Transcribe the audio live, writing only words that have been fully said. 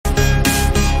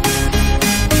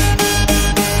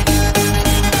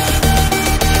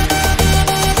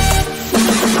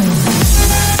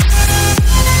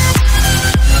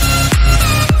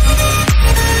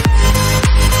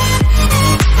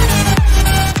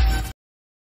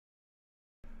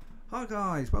Hi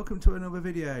guys, welcome to another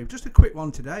video. Just a quick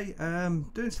one today.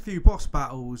 Doing a few boss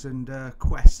battles and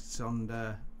quests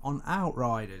on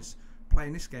Outriders.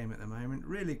 Playing this game at the moment,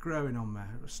 really growing on me.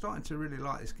 I'm starting to really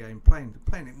like this game, playing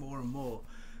it more and more,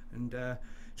 and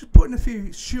just putting a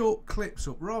few short clips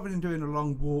up rather than doing a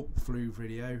long walkthrough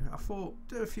video. I thought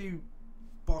do a few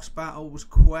boss battles,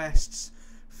 quests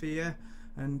for you,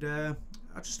 and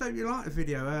I just hope you like the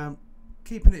video.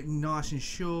 Keeping it nice and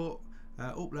short.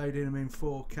 Uploading them in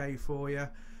 4K for you,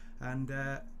 and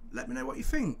let me know what you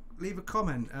think. Leave a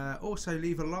comment, also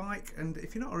leave a like, and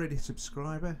if you're not already a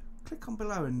subscriber, click on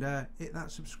below and hit that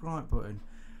subscribe button.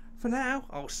 For now,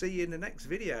 I'll see you in the next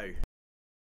video.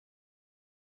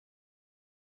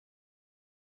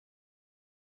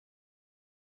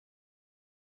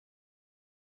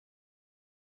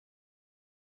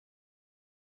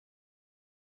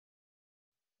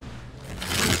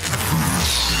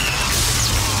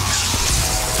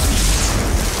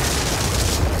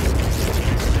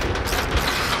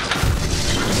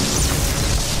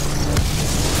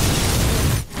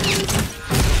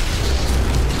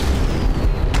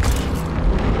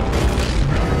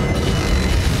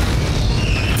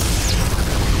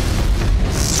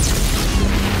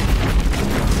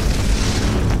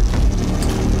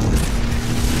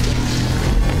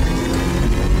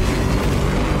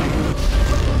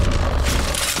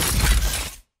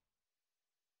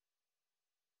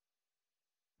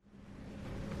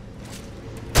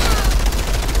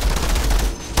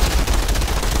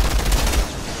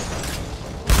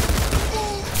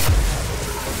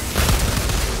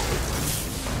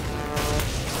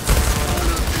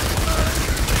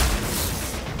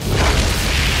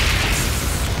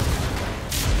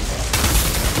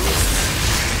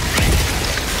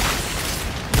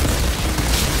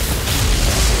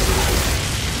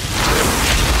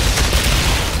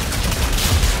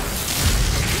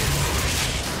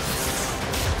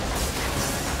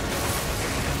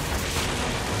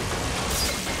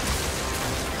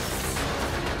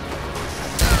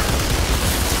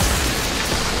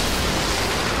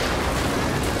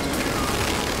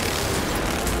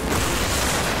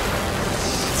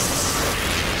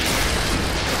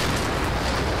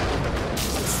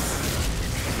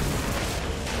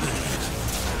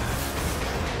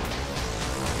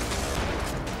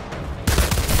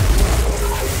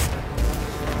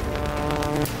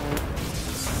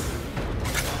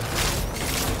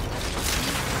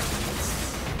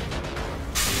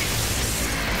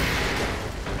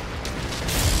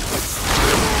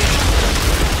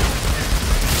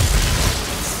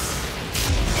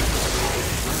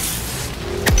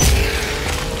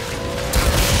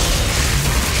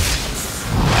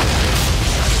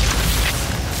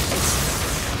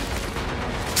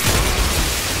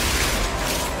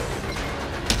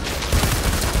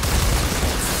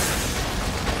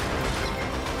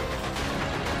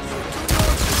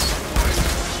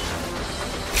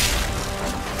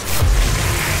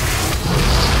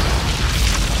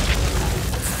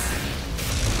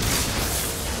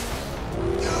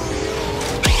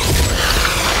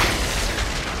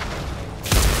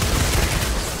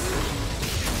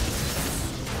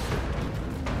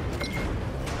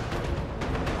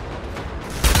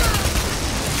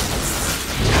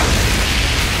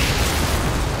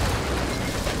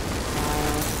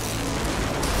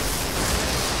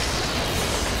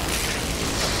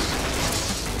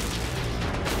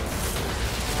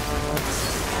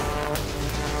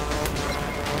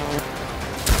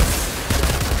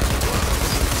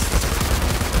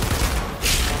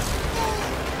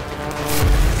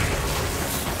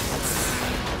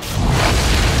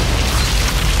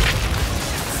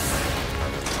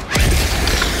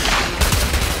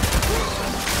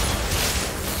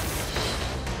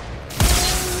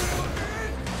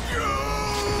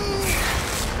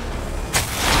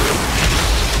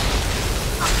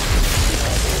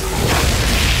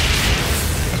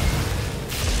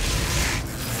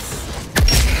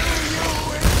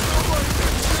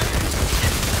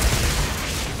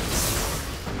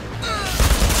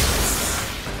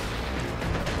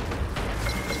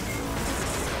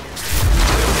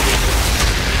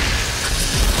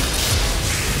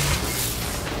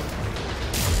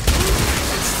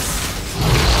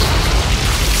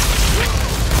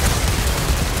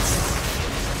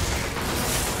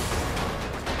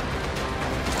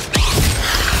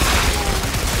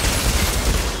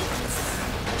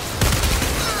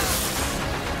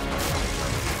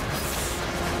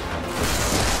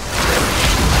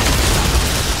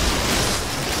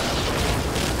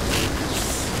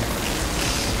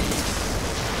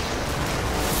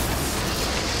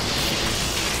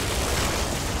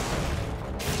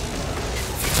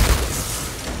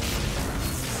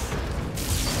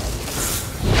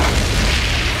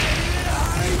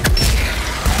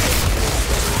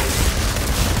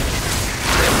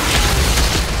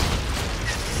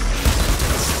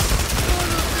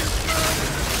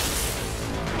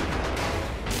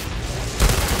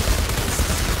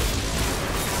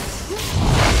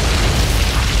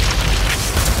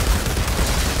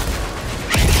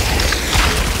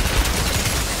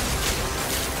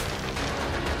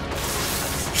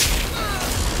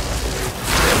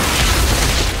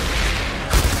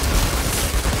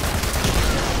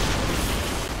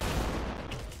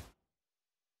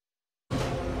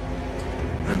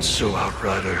 So,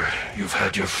 Outrider, you've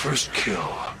had your first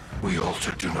kill. We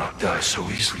Altered do not die so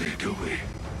easily, do we?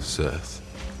 Seth.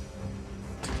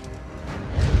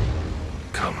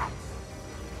 Come.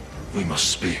 We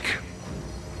must speak.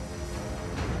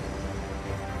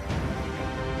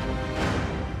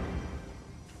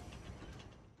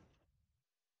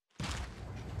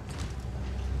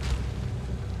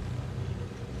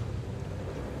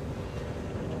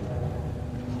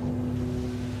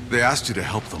 They asked you to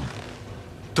help them.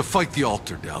 To fight the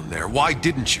altar down there. Why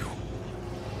didn't you?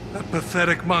 That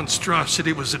pathetic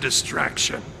monstrosity was a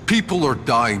distraction. People are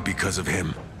dying because of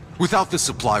him. Without the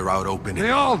supply route open...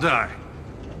 They all die.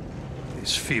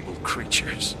 These feeble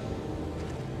creatures.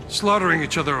 Slaughtering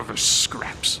each other over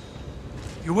scraps.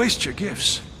 You waste your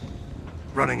gifts.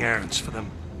 Running errands for them.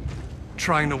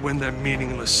 Trying to win their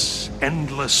meaningless,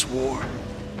 endless war.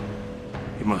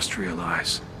 You must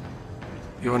realize...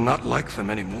 you are not like them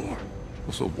anymore.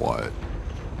 So what?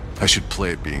 I should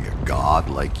play at being a god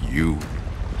like you.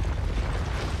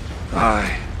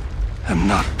 I am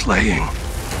not playing.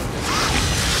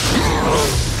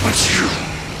 But you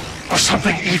are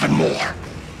something even more.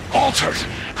 Altered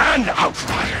and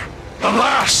Outrider. The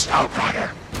last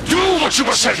Outrider. Do what you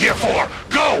were sent here for.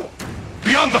 Go!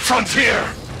 Beyond the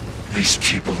frontier. These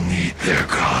people need their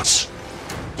gods.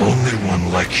 Only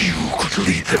one like you could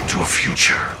lead them to a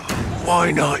future. Why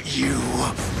not you?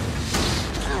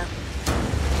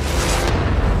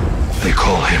 They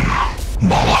call him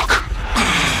Moloch.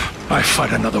 I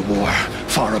fight another war,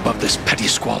 far above this petty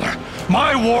squalor.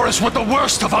 My war is with the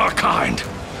worst of our kind.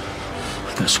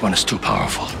 This one is too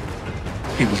powerful.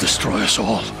 He will destroy us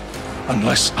all,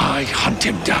 unless I hunt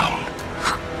him down.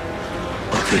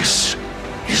 But this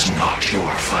is not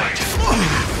your fight.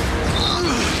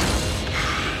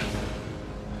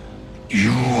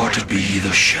 You are to be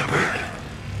the shepherd.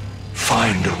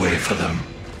 Find a way for them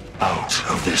out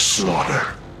of this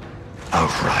slaughter,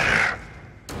 Outrider.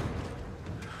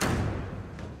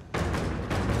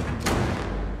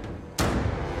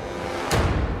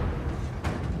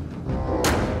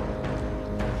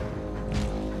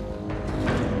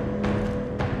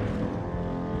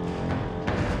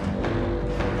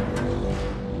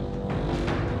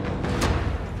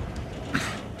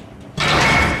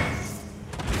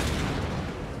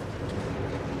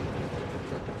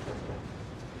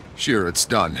 Sure, it's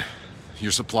done.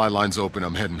 Your supply line's open,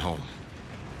 I'm heading home.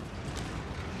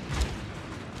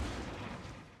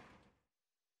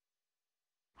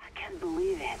 I can't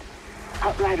believe it.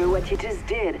 Outrider, what you just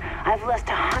did. I've lost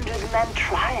 100 men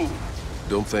trying.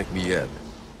 Don't thank me yet.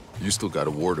 You still got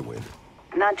a war to win.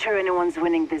 Not sure anyone's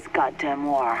winning this goddamn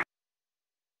war.